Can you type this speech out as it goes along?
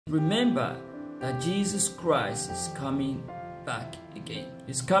Remember that Jesus Christ is coming back again.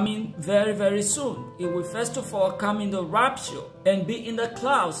 He's coming very, very soon. He will first of all come in the rapture and be in the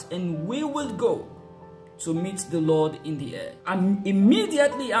clouds, and we will go to meet the Lord in the air. And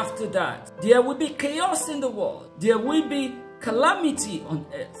immediately after that, there will be chaos in the world. There will be calamity on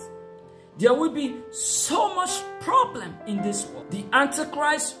earth. There will be so much problem in this world. The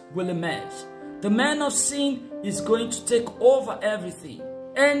Antichrist will emerge. The man of sin is going to take over everything.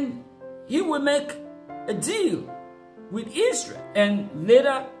 And he will make a deal with Israel and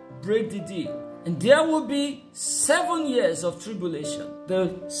later break the deal. And there will be 7 years of tribulation.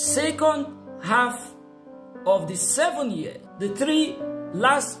 The second half of the 7 years, the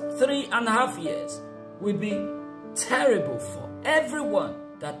last 3.5 years will be terrible for everyone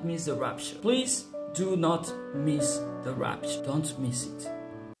that missed the rapture. Please do not miss the rapture. Don't miss it.